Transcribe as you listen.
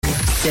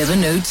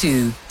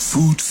702.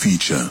 Food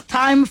feature.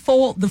 Time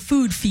for the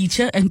food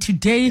feature, and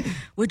today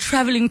we're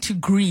traveling to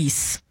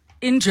Greece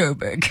in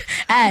Joburg,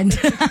 and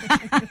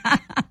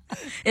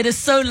it is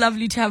so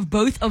lovely to have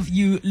both of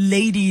you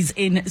ladies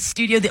in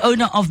studio. The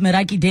owner of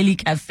Meraki Deli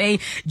Cafe,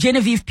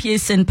 Genevieve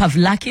Pearson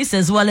Pavlakis,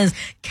 as well as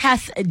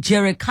Kath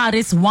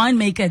Gerakaris,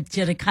 winemaker at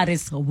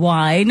Gerakaris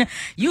Wine.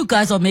 You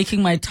guys are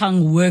making my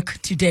tongue work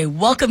today.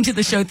 Welcome to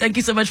the show. Thank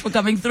you so much for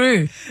coming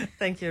through.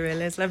 Thank you,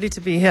 really. It's lovely to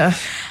be here.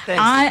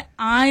 Thanks.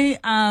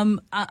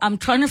 I'm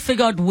trying to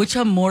figure out which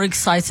I'm more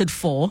excited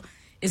for.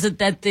 Is it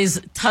that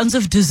there's tons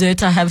of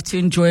dessert I have to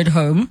enjoy at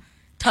home,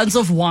 tons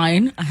of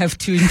wine I have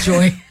to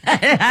enjoy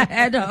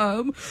at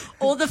home,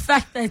 or the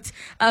fact that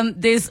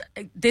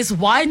there's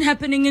wine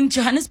happening in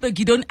Johannesburg?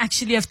 You don't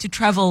actually have to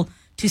travel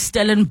to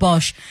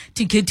Stellenbosch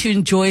to get to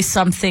enjoy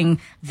something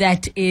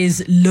that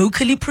is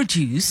locally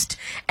produced.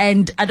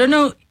 And I don't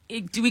know,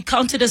 do we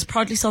count it as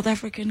proudly South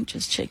African?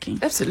 Just checking.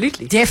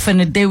 Absolutely.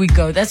 Definite. There we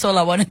go. That's all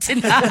I wanted to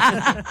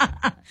know.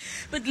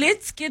 But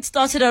let's get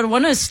started. I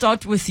want to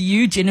start with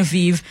you,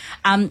 Genevieve.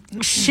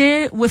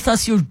 Share with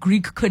us your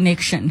Greek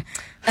connection.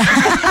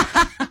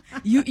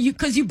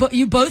 Because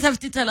you both have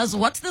to tell us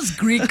what's this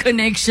Greek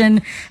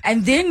connection,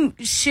 and then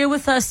share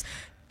with us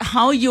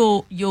how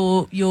your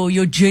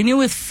journey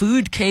with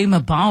food came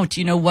about.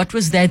 You know, what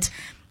was that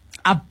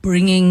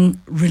upbringing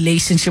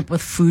relationship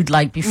with food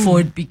like before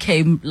it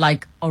became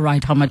like, all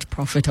right, how much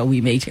profit are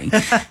we making?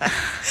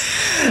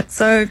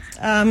 So,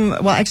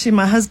 well, actually,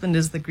 my husband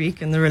is the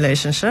Greek in the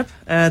relationship,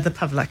 the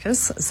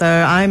Pavlakis. So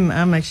I'm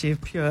actually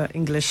of pure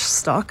English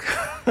stock.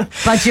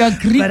 But you're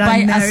Greek But by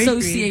I'm married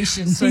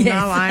association. Greek. So Yes.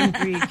 now I'm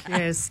Greek,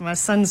 yes. My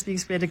son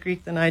speaks better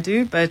Greek than I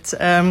do. But,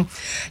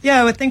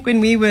 yeah, I think when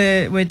we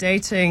were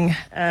dating,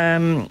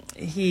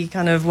 he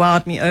kind of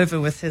wowed me over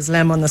with his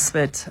lamb on the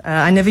spit.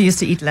 I never used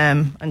to eat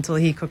lamb until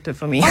he cooked it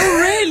for me. Oh,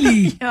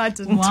 really? Yeah, I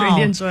didn't Wow.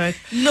 really enjoy it.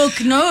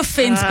 Look, no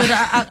offense, but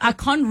I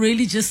can't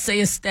really just say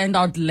a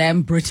standout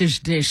lamb British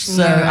dish,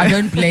 so No. I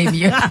don't blame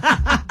you.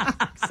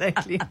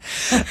 Exactly.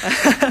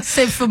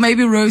 Except for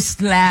maybe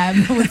roast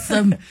lamb with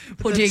some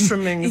pudding. The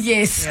trimmings.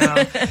 Yes.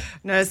 Yeah.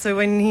 No, so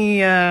when he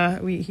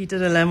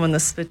did a lamb on the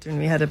spit when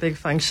we had a big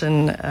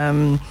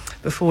function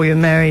before we were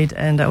married,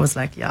 and I was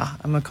like, yeah,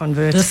 I'm a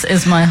convert. This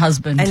is my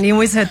husband. And he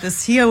always had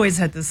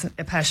this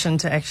passion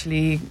to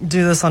actually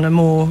do this on a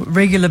more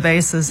regular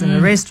basis in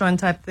a restaurant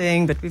type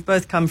thing, but we've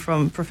both come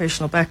from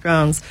professional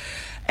backgrounds.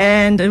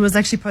 And it was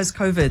actually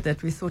post-COVID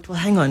that we thought, well,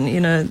 hang on,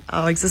 you know,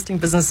 our existing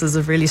businesses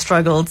have really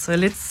struggled. So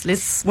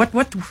let's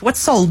what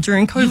sold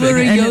during COVID? You were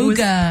a And it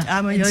yoga.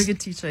 I'm a yoga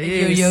teacher.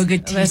 You're a Yes. yoga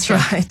teacher. That's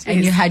right. And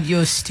yes. you had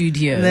your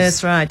studios.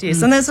 That's right,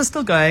 yes. And those are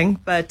still going,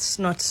 but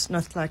not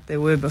like they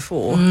were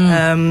before.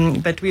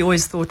 But we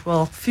always thought,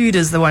 well, food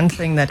is the one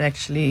thing that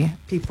actually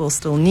people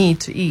still need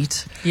to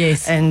eat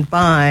Yes. and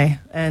buy.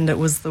 And it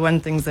was the one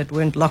thing that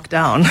weren't locked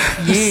down.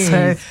 Yes.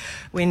 So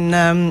when,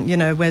 you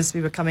know, as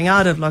we were coming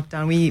out of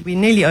lockdown, we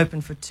nearly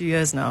opened for 2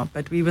 years now,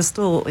 but we were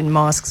still in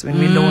masks when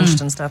we launched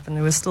and stuff. And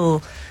there was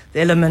still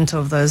the element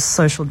of those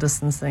social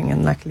distancing,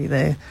 and luckily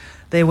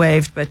they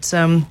waived. But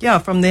yeah,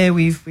 from there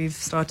we've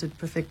started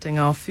perfecting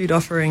our food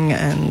offering,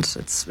 and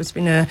it's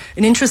been an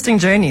interesting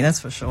journey, that's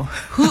for sure.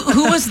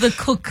 Who was the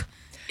cook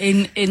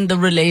in the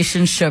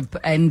relationship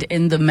and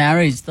in the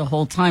marriage the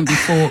whole time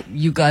before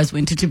you guys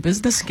went into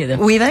business together?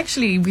 We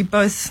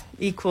both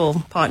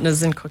equal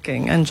partners in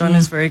cooking, and John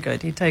is very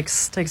good. He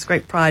takes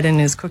great pride in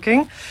his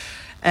cooking.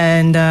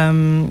 And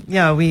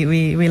yeah,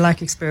 we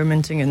like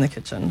experimenting in the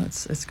kitchen.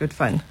 It's good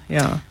fun.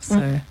 Yeah.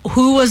 So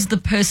Who was the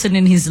person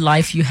in his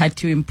life you had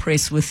to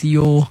impress with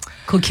your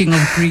cooking of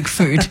Greek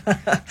food?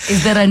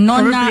 Is there a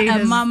nonna, Probably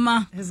a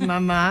mama? his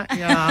mama,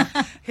 yeah.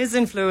 His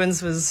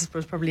influence was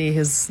probably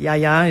his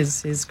yaya,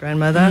 his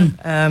grandmother.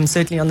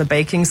 Certainly on the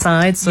baking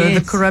side. So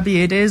Yes. the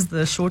kurabiedes,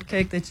 the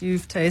shortcake that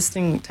you've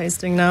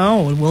tasting now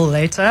or will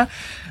later,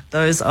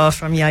 those are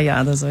from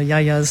yaya. Those are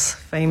yaya's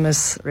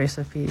famous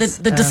recipes.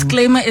 The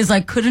disclaimer is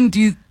I couldn't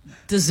do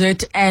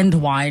dessert and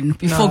wine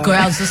before No. going.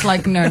 I was just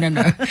like, no.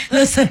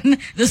 Listen,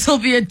 this will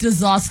be a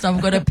disaster.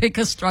 I'm going to pick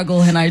a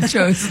struggle, and I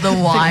chose the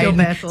wine your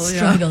battle, yeah.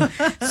 struggle.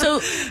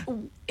 So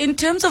in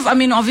terms of, I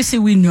mean, obviously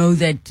we know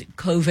that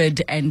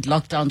COVID and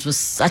lockdowns was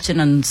such an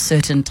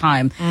uncertain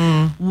time.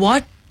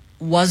 What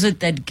was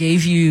it that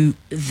gave you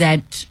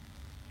that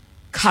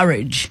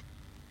courage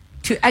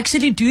to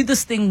actually do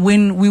this thing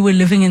when we were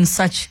living in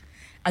such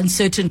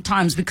uncertain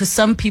times? Because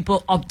some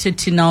people opted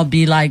to now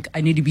be like, I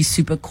need to be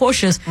super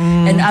cautious,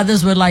 and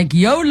others were like,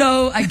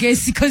 YOLO, I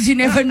guess, because you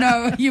never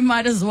know, you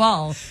might as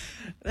well.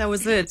 That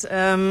was it.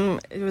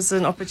 It was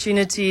an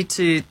opportunity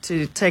to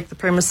take the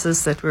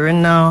premises that we're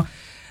in now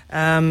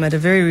at a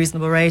very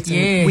reasonable rate. And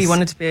Yes. we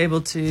wanted to be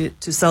able to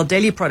sell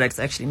Deli products,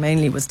 actually,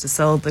 mainly was to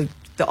sell the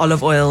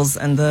olive oils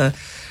and the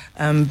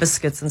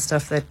biscuits and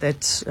stuff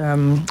that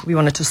we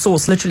wanted to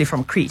source literally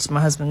from Crete.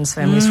 My husband's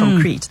family is from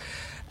Crete.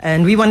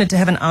 And we wanted to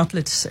have an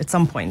outlet at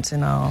some point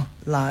in our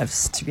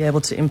lives to be able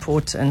to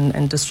import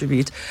and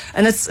distribute.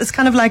 And it's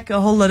kind of like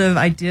a whole lot of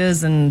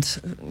ideas and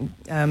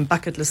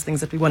bucket list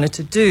things that we wanted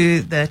to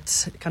do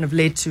that kind of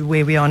led to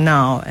where we are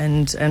now.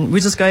 And we're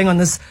just going on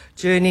this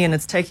journey, and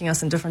it's taking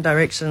us in different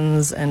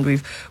directions. And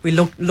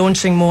we're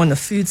launching more on the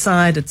food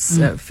side. It's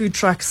food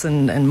trucks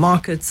and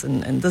markets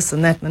and this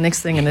and that and the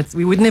next thing. And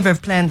we would never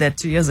have planned that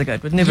 2 years ago.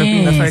 It would never have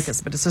been the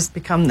focus, but it's just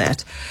become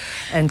that.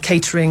 And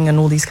catering and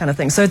all these kind of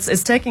things. So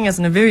it's taking us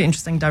in a very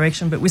interesting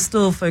direction, but we're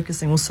still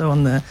focusing also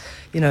on the,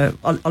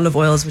 olive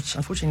oils, which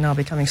unfortunately now are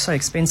becoming so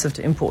expensive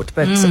to import.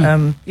 But,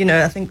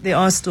 I think there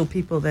are still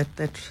people that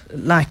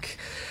like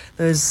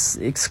those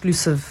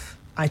exclusive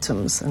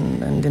items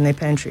and in their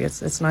pantry.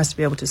 It's nice to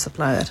be able to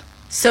supply that.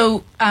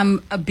 So,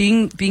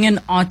 being an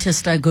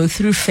artist, I go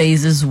through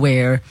phases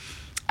where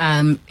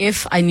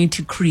if I need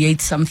to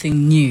create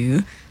something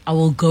new, I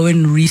will go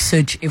and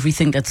research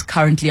everything that's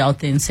currently out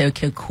there and say,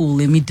 okay, cool,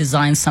 let me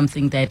design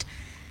something that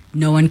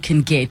no one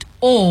can get.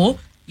 Or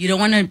you don't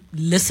want to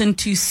listen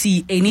to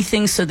see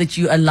anything, so that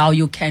you allow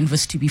your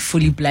canvas to be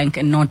fully blank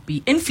and not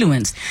be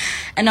influenced.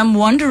 And I'm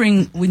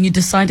wondering, when you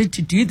decided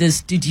to do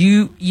this, did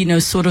you,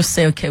 sort of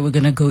say, okay, we're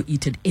going to go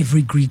eat at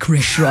every Greek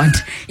restaurant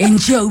in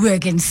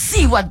Joburg and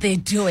see what they're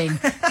doing?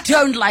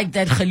 Don't like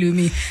that,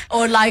 Khalumi.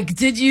 Or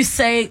did you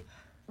say,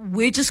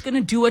 we're just going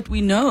to do what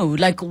we know?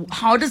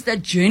 How does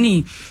that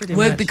journey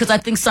work? Because I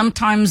think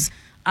sometimes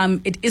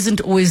it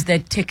isn't always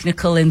that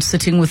technical and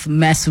sitting with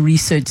mass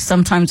research.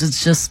 Sometimes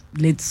it's just,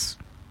 let's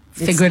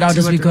figure it out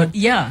as we go.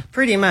 Yeah.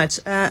 Pretty much.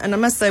 And I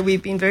must say,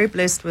 we've been very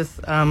blessed with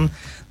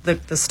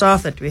the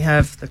staff that we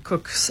have, the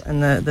cooks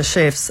and the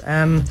chefs,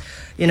 and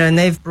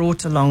they've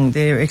brought along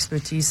their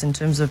expertise in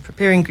terms of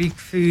preparing Greek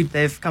food.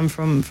 They've come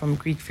from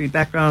Greek food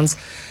backgrounds.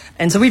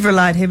 And so we've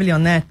relied heavily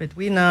on that, but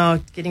we're now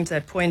getting to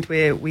that point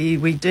where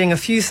we're doing a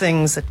few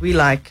things that we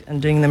like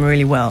and doing them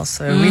really well.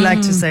 So we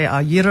like to say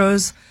our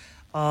gyros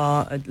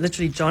are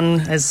literally, John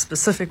has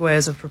specific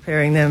ways of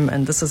preparing them,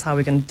 and this is how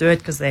we're going to do it,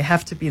 because they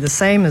have to be the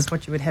same as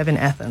what you would have in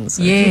Athens.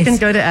 So if you can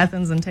go to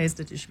Athens and taste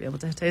it, you should be able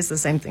to taste the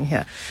same thing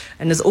here.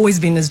 And there's always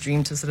been this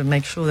dream to sort of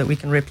make sure that we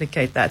can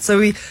replicate that. So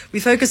we're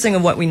focusing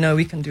on what we know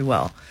we can do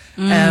well.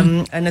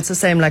 And it's the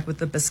same like with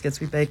the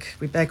biscuits. We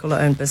bake all our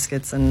own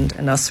biscuits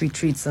and our sweet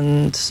treats,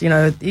 and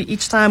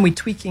each time we're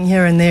tweaking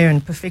here and there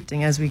and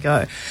perfecting as we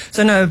go.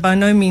 So no, by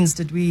no means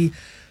did we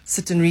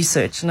sit and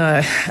research.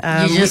 No,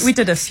 we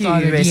did a few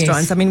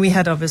restaurants. Yes. I mean, we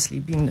had obviously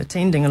been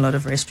attending a lot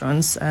of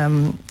restaurants,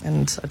 and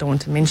I don't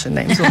want to mention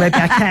names, or maybe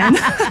I can.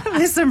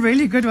 There's some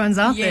really good ones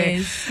out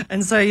there.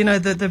 And so,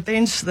 the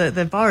bench,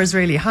 the bar is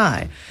really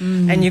high.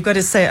 And you've got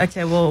to say,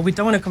 okay, well, we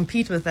don't want to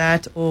compete with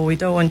that, or we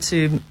don't want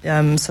to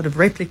sort of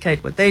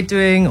replicate what they're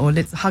doing, or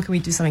how can we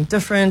do something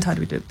different? How do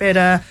we do it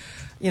better?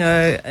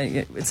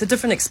 It's a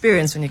different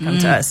experience when you come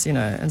to us,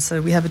 and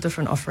so we have a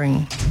different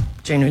offering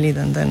generally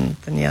than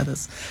the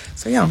others.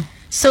 So, yeah.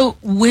 So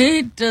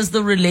where does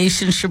the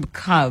relationship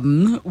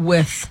come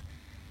with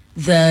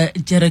the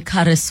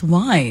Gerakaris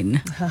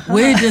wine?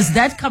 Where does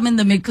that come in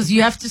the mix? Because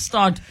you have to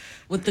start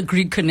with the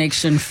Greek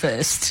connection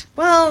first.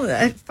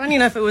 Well, funny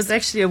enough, it was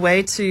actually a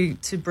way to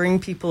bring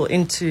people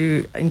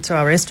into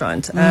our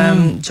restaurant.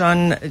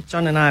 John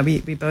and I,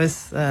 we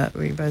both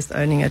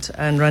owning it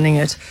and running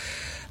it.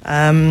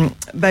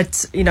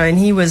 But, and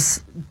he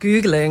was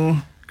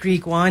Googling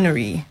Greek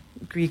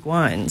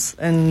wines,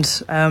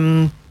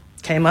 and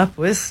came up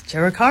with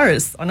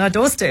Gerakaris on our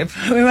doorstep.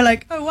 We were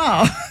like, oh,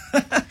 wow.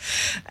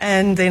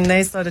 And then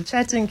they started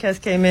chatting.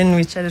 Kath came in.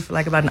 We chatted for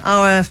about an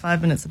hour,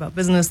 5 minutes about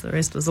business. The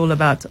rest was all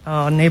about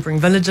our neighboring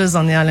villages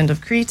on the island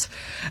of Crete.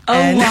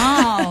 Oh,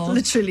 wow.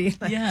 Literally.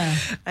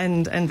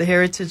 And the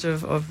heritage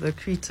of the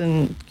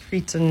Cretan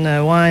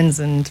wines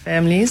and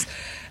families.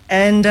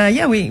 And,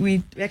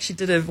 we actually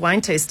did a wine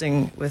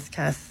tasting with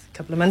Kath a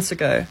couple of months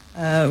ago,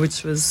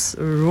 which was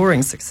a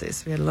roaring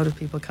success. We had a lot of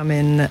people come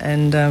in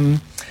and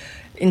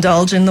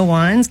indulge in the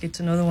wines, get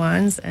to know the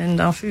wines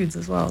and our foods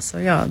as well. So,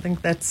 I think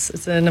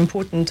it's an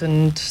important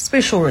and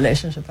special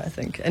relationship, I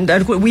think. And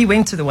we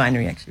went to the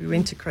winery, actually. We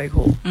went to Craig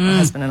Hall, my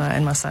husband and I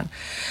and my son.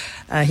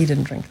 He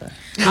didn't drink though.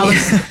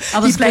 I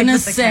was going to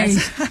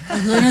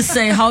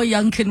say, how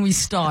young can we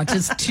start?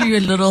 It's a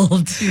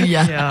little too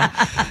young. Yeah.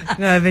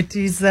 No, but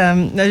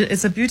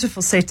it's a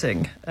beautiful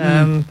setting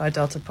by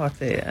Delta Park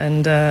there,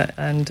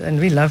 and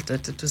we loved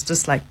it. It was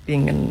just like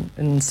being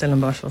in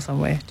Stellenbosch or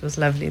somewhere. It was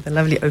lovely, the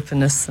lovely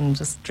openness, and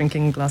just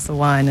drinking a glass of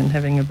wine and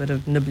having a bit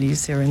of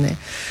nibblies here and there.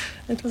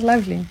 It was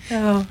lovely.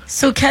 Yeah.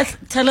 So, Kath,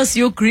 tell us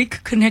your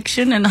Greek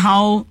connection and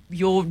how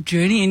your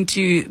journey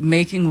into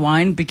making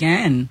wine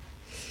began.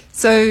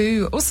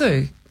 So,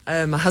 also,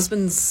 my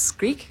husband's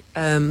Greek,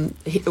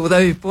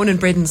 although born and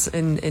bred in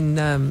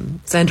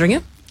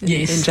Zandringa,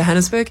 in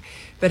Johannesburg,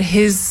 but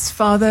his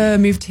father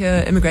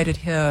immigrated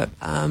here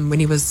when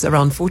he was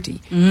around 40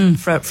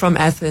 from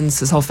Athens.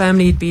 His whole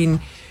family had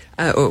been,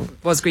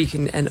 was Greek,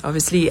 and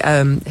obviously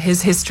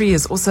his history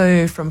is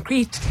also from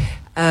Crete.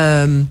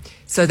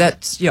 So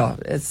that,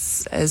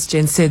 as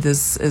Jen said,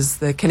 this is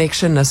the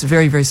connection, a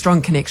very, very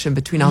strong connection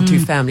between our two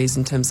families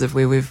in terms of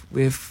where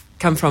we've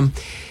come from.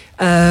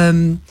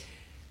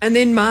 And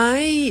then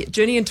my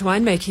journey into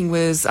winemaking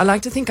was, I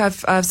like to think I've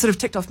sort of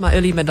ticked off my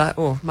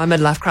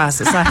midlife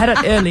crisis. I had it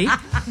early.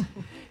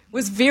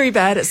 Was very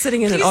bad at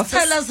sitting in an office.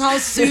 Please tell us how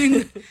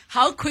soon,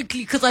 how quickly,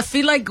 because I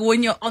feel like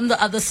when you're on the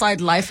other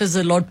side, life is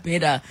a lot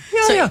better.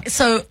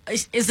 So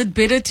is it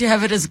better to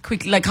have it as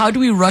quickly? Like, how do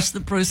we rush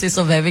the process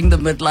of having the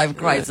midlife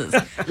crisis?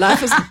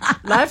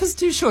 Life is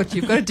too short.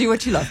 You've got to do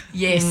what you love.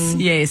 Yes.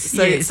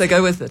 So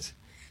go with it.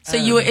 So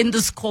you were in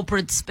this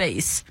corporate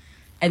space.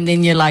 And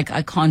then you're like,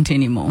 I can't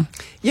anymore.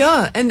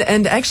 Yeah, and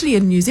actually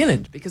in New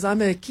Zealand, because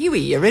I'm a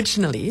Kiwi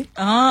originally.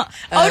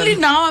 Only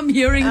now I'm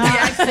hearing the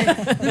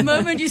accent. The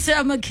moment you say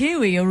I'm a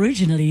Kiwi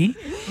originally,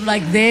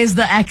 like there's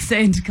the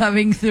accent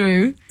coming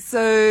through. So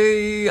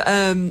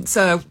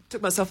I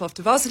took myself off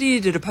to varsity,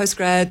 did a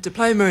postgrad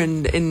diploma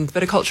in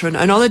viticulture and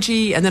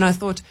oenology, and then I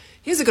thought,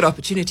 here's a good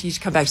opportunity to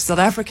come back to South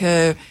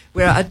Africa,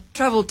 where I'd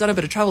done a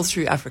bit of travels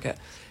through Africa.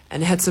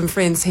 And had some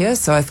friends here,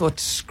 so I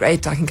thought,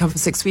 great, I can come for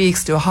 6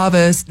 weeks, do a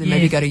harvest, then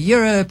maybe go to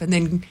Europe, and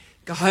then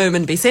go home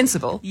and be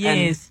sensible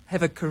and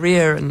have a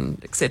career, and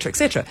et cetera, et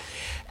cetera.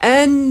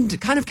 And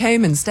kind of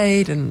came and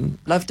stayed and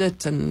loved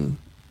it, and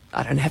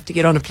I don't have to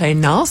get on a plane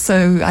now,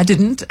 so I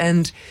didn't.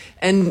 And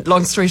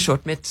long story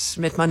short, met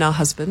my now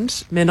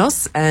husband,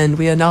 Menos, and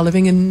we are now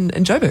living in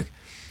Joburg.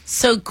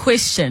 So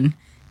question.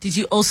 Did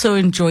you also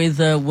enjoy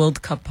the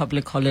World Cup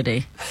public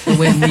holiday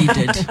when we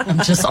did? I'm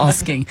just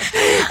asking.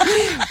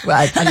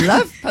 Well, I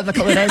love public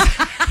holidays.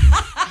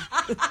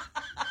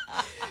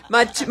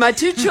 My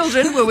two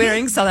children were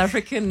wearing South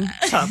African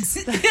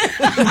tops.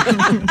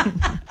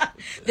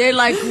 They're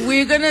like,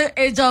 we're going to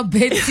edge our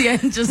bets here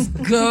and just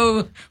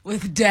go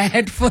with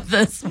Dad for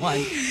this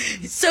one.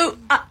 So,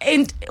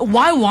 and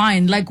why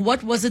wine? Like,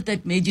 what was it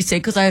that made you say?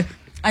 Because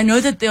I know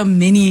that there are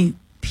many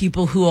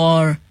people who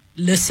are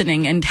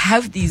listening and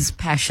have these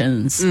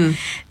passions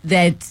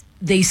that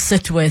they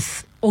sit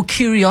with, or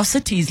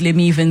curiosities, let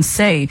me even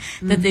say,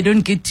 that they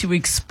don't get to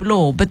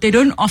explore, but they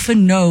don't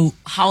often know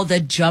how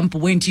that jump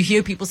went. You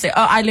hear people say,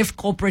 oh, I left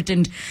corporate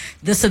and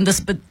this,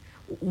 but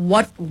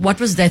what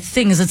was that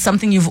thing? Is it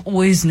something you've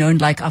always known,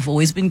 like I've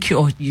always been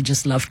curious, or you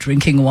just love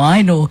drinking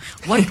wine, or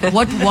what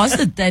was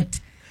it that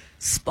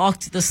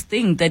sparked this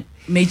thing that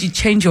made you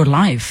change your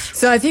life?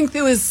 So I think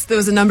there was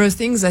a number of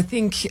things. I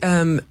think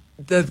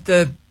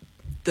the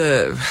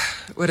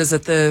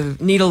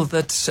needle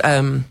that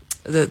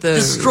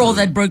the straw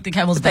that broke the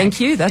camel's back. Thank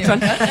you. That one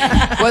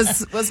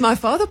was my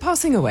father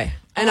passing away,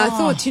 and I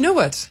thought, you know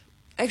what?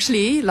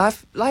 Actually,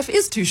 life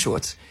is too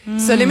short.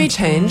 So let me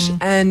change.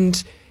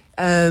 And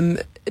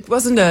it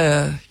wasn't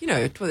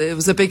it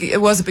was a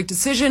big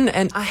decision.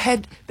 And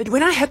but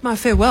when I had my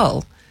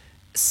farewell,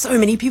 so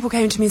many people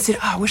came to me and said,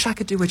 "Oh, I wish I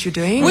could do what you're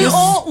doing." We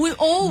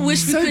all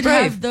wish we could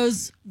have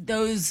those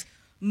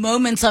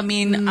moments. I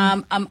mean,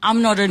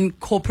 I'm not in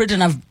corporate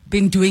and I've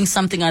been doing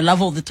something I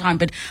love all the time,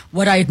 but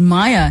what I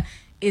admire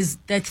is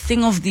that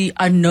thing of the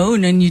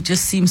unknown, and you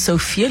just seem so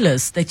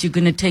fearless that you're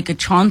going to take a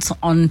chance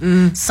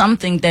on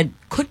something that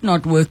could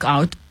not work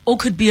out or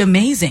could be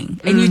amazing,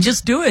 and you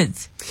just do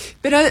it.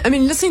 But I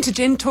mean, listening to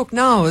Jen talk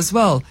now as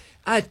well,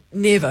 I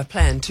never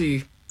planned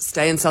to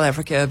stay in South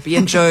Africa, be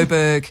in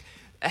Joburg,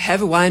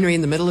 have a winery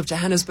in the middle of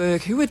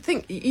Johannesburg. Who would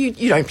think?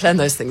 You don't plan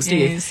those things, do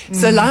you?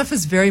 So life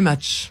has very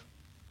much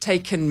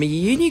taken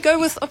me, and you go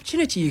with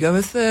opportunity, you go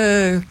with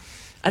the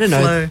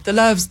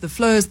loves, the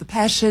flows, the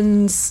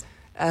passions,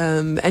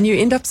 and you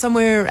end up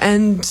somewhere,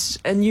 and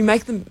you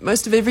make the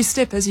most of every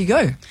step as you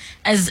go.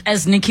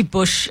 As Nikki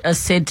Bush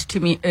said to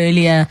me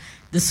earlier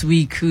this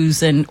week,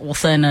 who's an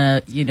author and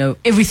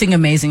everything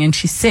amazing, and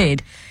she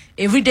said,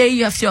 every day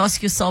you have to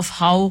ask yourself,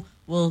 how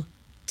will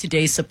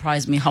today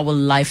surprise me? How will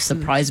life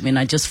surprise me? And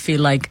I just feel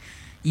like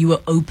you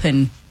were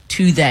open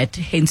to that,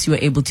 hence you were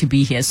able to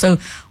be here. So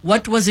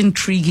what was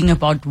intriguing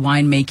about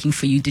winemaking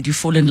for you? Did you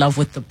fall in love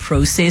with the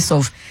process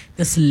of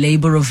this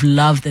labor of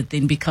love that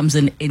then becomes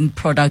an end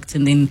product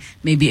and then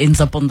maybe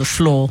ends up on the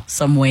floor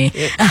somewhere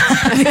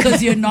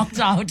because you're knocked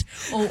out?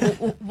 Or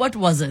what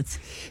was it?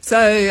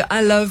 So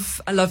I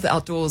love the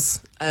outdoors.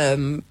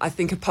 I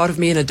think a part of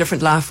me in a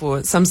different life or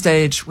at some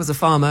stage was a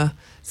farmer.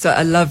 So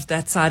I loved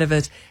that side of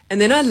it. And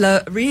then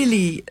I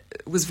really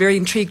was very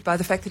intrigued by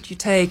the fact that you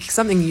take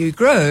something you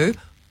grow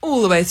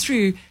all the way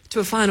through to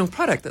a final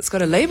product that's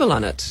got a label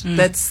on it.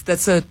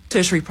 That's a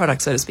tertiary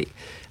product, so to speak.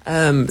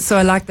 So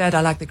I like that.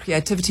 I like the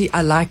creativity.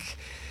 I like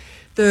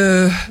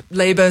the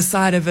labor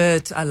side of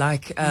it. I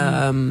like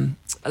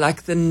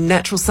the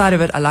natural side of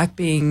it. I like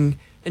being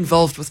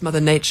involved with Mother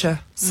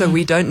Nature. So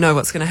we don't know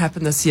what's going to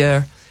happen this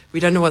year.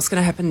 We don't know what's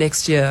going to happen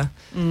next year.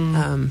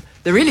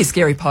 The really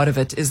scary part of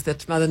it is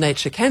that Mother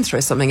Nature can throw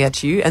something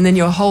at you, and then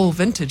your whole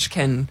vintage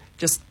can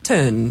just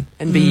turn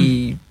and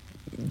be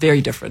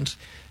very different.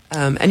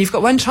 And you've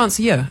got one chance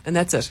a year, and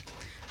that's it.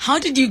 How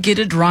did you get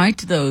it right,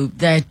 though,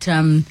 that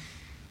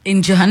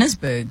in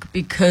Johannesburg?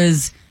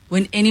 Because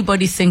when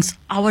anybody thinks,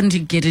 I want to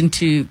get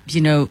into,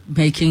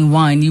 making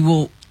wine, you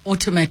will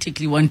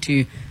automatically want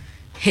to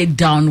head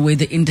down where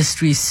the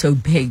industry is so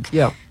big.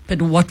 Yeah.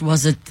 But what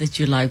was it that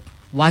you're like,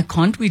 why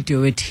can't we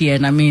do it here?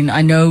 And I mean,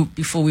 I know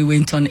before we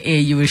went on air,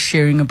 you were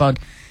sharing about,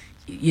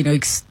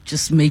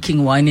 just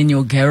making wine in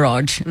your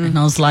garage. And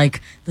I was like,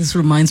 this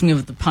reminds me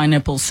of the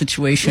pineapple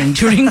situation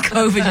during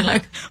COVID. You're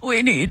like,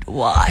 we need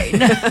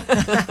wine.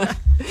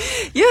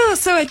 Yeah,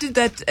 so I did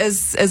that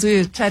as we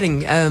were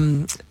chatting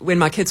when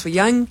my kids were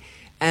young,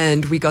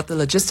 and we got the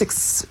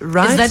logistics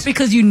right. Is that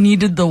because you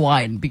needed the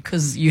wine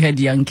because you had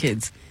young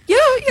kids? Yeah,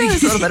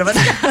 it's a little bit of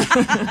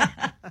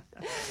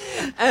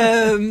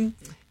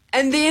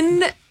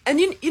it. And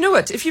you know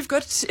what? If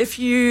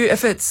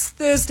it's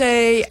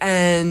Thursday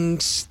and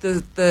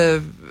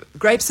the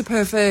grapes are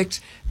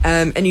perfect,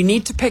 and you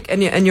need to pick,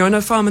 and you're on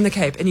a farm in the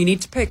Cape, and you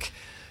need to pick,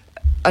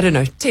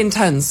 10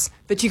 tons,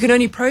 but you can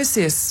only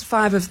process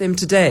 5 of them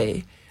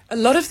today. A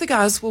lot of the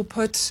guys will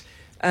put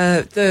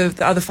the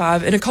other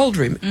 5 in a cold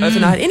room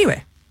overnight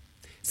anyway.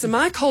 So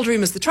my cold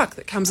room is the truck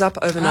that comes up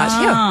overnight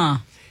here.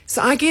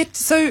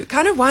 So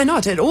kind of why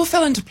not? It all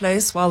fell into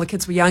place while the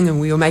kids were young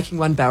and we were making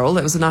one barrel.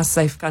 It was a nice,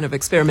 safe kind of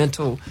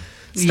experimental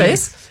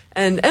space. Yes.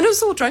 And it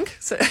was all drunk.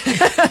 So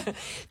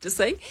just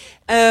saying.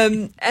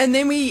 And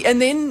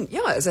then,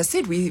 as I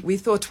said, we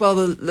thought, well,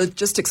 the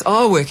logistics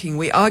are working.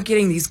 We are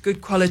getting these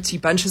good quality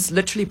bunches,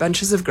 literally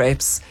bunches of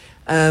grapes.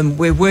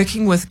 We're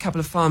working with a couple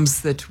of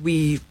farms that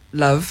we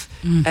love,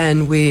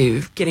 and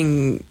we're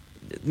getting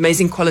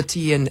amazing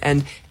quality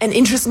and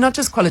interest, not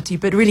just quality,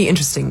 but really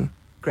interesting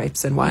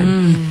grapes and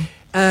wine.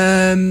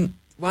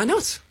 Why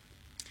not?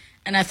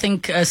 And I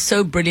think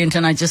so brilliant,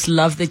 and I just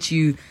love that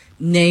you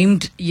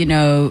named,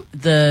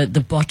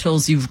 the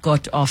bottles you've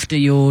got after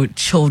your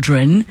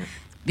children,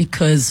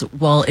 because,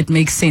 well, it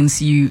makes sense.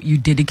 You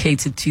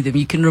dedicated to them.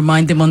 You can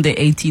remind them on their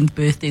 18th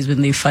birthdays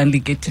when they finally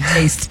get to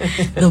taste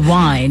the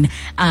wine.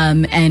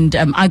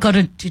 I got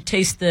to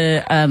taste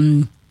the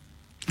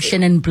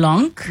Chenin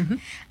Blanc,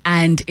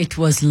 and it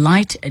was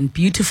light and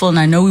beautiful. And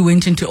I know we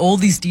went into all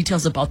these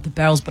details about the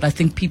barrels, but I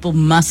think people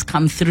must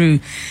come through,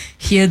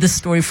 hear the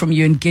story from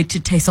you, and get to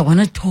taste. I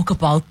want to talk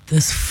about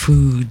this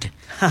food.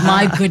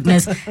 My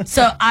goodness.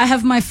 So I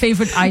have my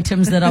favorite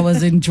items that I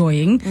was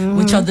enjoying,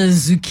 which are the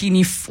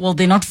zucchini. Well,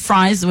 they're not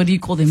fries. What do you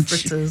call them?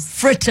 Fritters.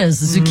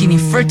 Zucchini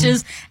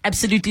fritters.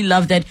 Absolutely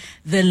love that.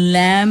 The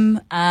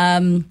lamb.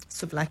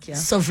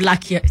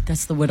 Souvlakia.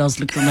 That's the word I was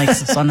looking like.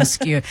 It's on a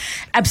skewer.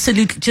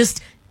 Absolutely.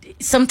 Just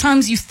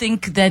sometimes you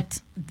think that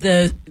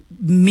the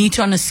meat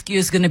on a skewer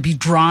is going to be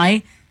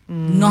dry.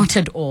 Not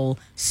at all.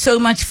 So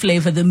much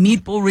flavor. The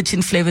meatball rich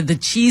in flavor. The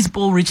cheese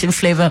ball rich in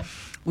flavor.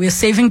 We're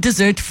saving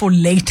dessert for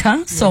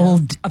later, so I'll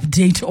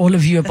update all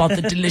of you about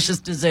the delicious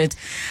dessert.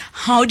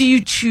 How do you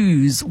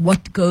choose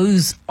what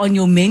goes on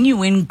your menu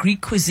when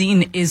Greek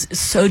cuisine is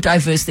so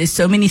diverse? There's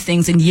so many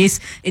things, and yes,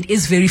 it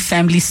is very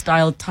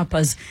family-style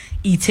tapas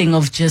eating,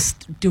 of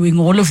just doing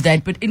all of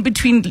that. But in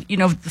between,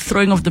 the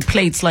throwing of the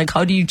plates, like,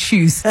 how do you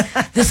choose?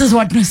 This is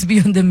what must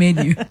be on the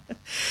menu.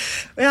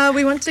 Well,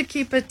 we want to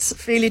keep it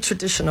fairly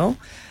traditional.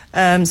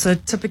 So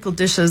typical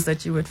dishes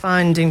that you would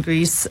find in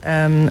Greece,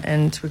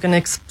 and we're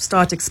going to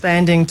start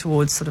expanding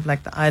towards sort of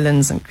like the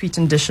islands and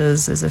Cretan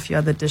dishes. There's a few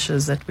other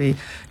dishes that we're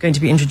going to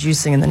be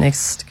introducing in the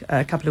next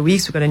couple of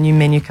weeks. We've got a new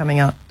menu coming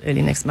out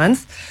early next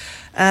month.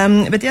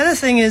 But the other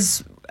thing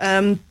is,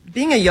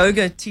 being a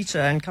yoga teacher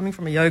and coming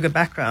from a yoga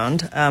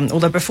background,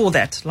 although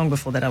long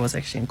before that, I was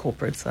actually in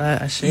corporate, so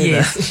I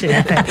share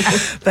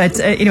that. But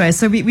anyway,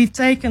 so we've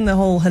taken the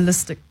whole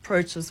holistic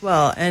approach as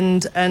well.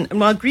 And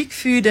while Greek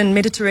food and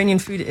Mediterranean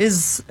food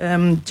is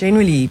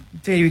generally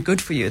very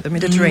good for you, the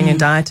Mediterranean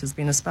diet has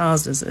been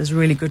espoused as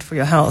really good for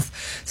your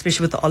health,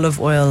 especially with the olive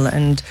oil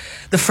and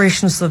the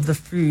freshness of the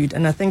food.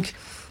 And I think,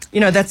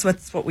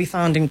 that's what we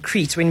found in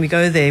Crete. When we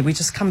go there, we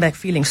just come back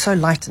feeling so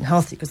light and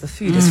healthy because the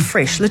food is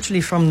fresh,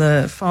 literally from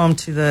the farm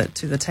to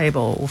the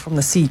table, or from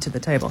the sea to the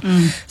table.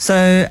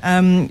 So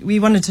we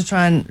wanted to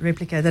try and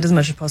replicate that as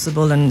much as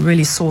possible and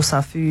really source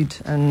our food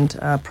and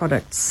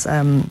products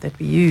that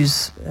we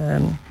use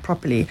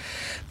properly.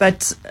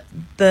 But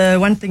the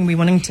one thing we're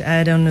wanting to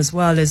add on as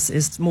well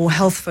is more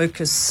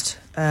health-focused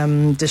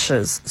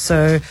dishes.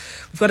 So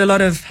we've got a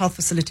lot of health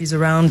facilities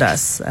around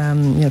us,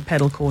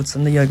 paddle courts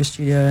and the yoga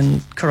studio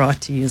and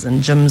karates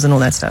and gyms and all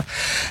that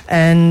stuff.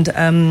 And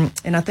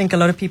I think a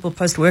lot of people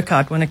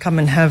post-workout want to come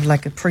and have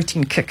like a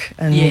protein kick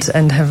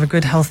and have a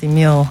good healthy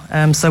meal.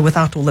 So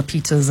without all the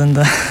pizzas and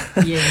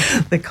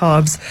the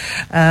carbs,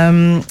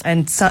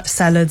 and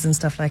salads and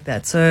stuff like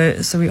that.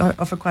 So we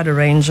offer quite a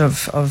range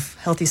of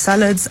healthy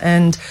salads.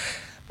 And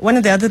one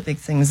of the other big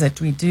things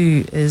that we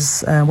do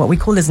is what we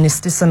call as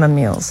nestissima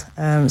meals.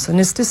 So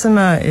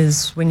nestissima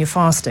is when you're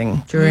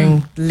fasting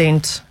during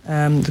Lent.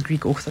 The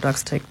Greek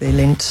Orthodox take their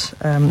Lent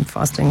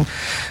fasting,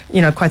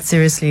 quite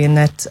seriously, in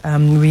that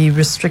we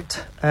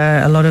restrict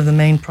a lot of the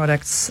main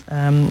products,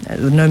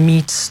 no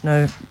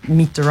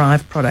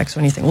meat-derived products or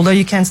anything. Although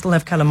you can still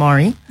have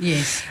calamari,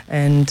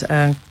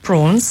 and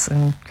prawns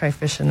and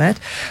crayfish and that.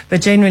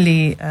 But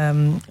generally,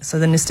 so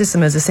the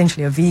nestissima is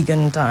essentially a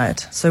vegan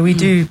diet. So we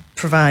do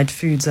provide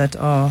foods that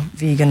are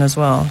vegan as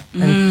well,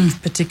 and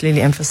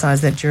particularly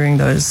emphasize that during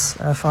those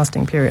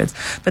fasting periods.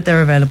 But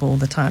they're available all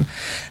the time,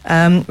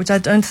 which I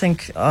don't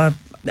think are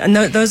And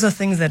those are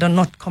things that are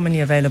not commonly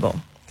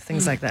available.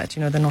 Things like that,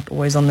 they're not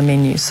always on the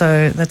menu.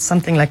 So that's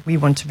something like we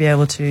want to be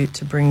able to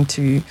bring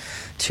to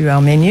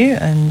our menu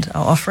and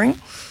our offering.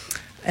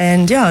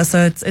 And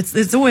so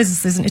it's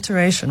always, there's an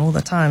iteration all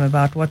the time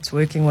about what's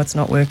working, what's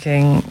not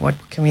working, what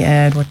can we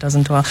add, what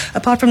doesn't well.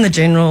 Apart from the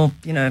general,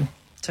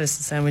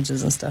 toasted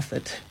sandwiches and stuff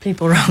that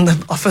people around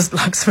the office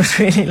blocks would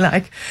really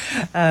like.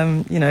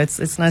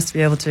 It's nice to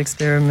be able to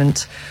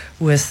experiment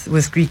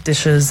with Greek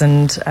dishes,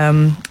 and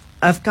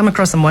I've come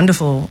across some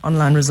wonderful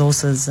online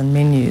resources and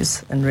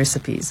menus and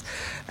recipes,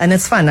 and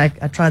it's fun. I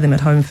try them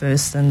at home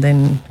first, and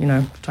then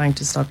trying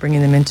to start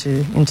bringing them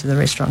into the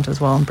restaurant as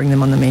well and bring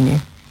them on the menu.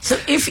 So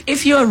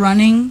if you're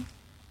running,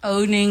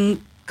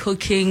 owning,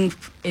 cooking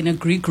in a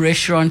Greek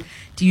restaurant,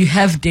 do you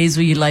have days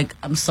where you're like,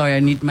 I'm sorry, I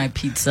need my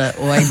pizza,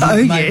 or I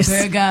need my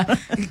burger?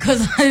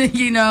 Because, I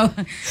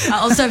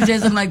also have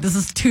days I'm like, this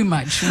is too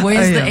much.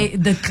 Where's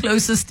the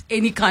closest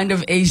any kind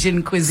of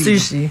Asian cuisine?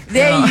 Sushi.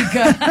 There you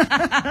go.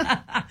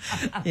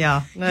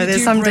 Yeah. No,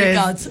 there's some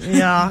days.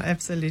 Yeah,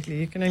 absolutely.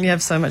 You can only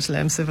have so much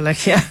lamb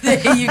souvlaki here.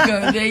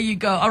 There you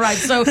go. All right.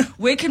 So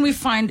where can we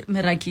find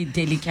Meraki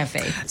Deli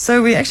Cafe?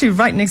 So we're actually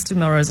right next to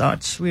Melrose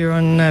Arch. We're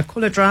on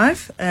Caller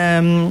Drive,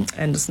 and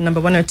it's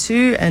number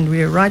 102, and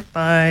we're right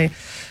by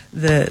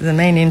the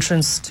main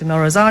entrance to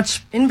Melrose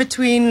Arch, in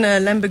between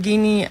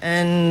Lamborghini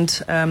and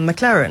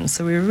McLaren.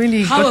 So we're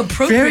really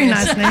very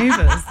nice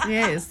neighbors.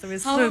 Yes, so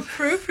it's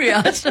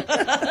appropriate.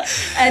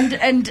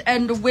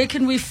 and where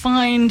can we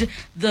find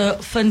the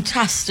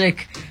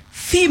fantastic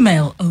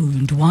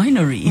female-owned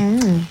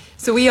winery?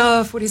 So we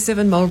are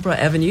 47 Marlborough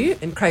Avenue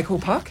in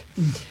Craighall Park.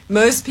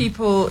 Most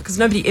people, because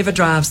nobody ever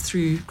drives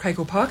through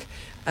Craighall Park,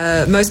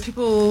 most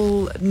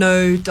people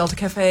know Delta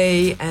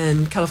Cafe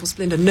and Colourful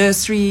Splendor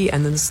Nursery,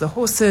 and then there's the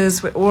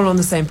horses. We're all on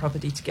the same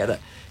property together.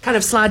 Kind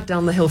of slide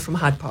down the hill from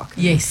Hyde Park.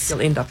 Yes.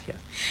 You'll end up here.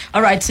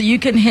 All right, so you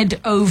can head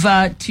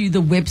over to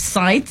the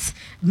website,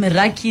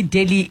 Meraki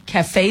Deli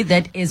Cafe.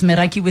 That is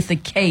Meraki with a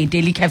K,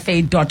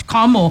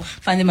 delicafe.com, or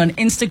find them on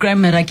Instagram,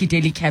 Meraki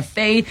Deli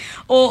Cafe,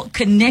 or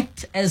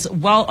connect as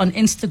well on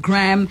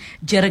Instagram,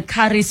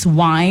 Gerakaris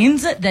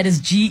Wines. That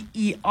is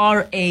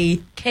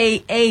Gerakaris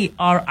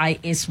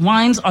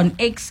Wines. On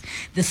X,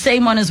 the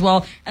same one as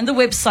well. And the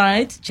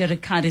website,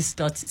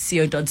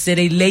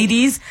 gerakaris.co.za.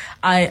 Ladies,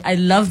 I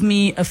love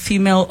me a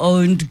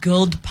female-owned,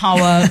 girl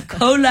power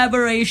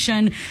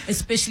collaboration,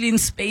 especially in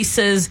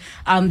spaces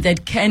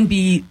that can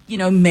be,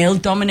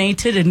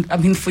 male-dominated. And I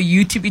mean, for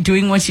you to be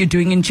doing what you're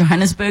doing in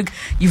Johannesburg,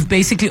 you've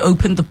basically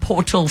opened the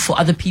portal for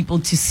other people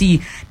to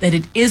see that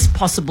it is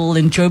possible,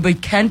 and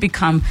Joburg can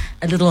become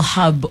a little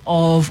hub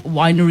of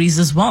wineries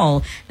as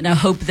well. And I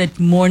hope that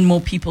more and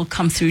more people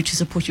come through to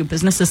support your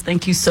businesses.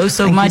 Thank you so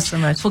much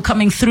for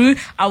coming through.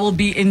 I will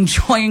be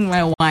enjoying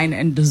my wine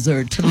and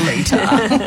dessert later.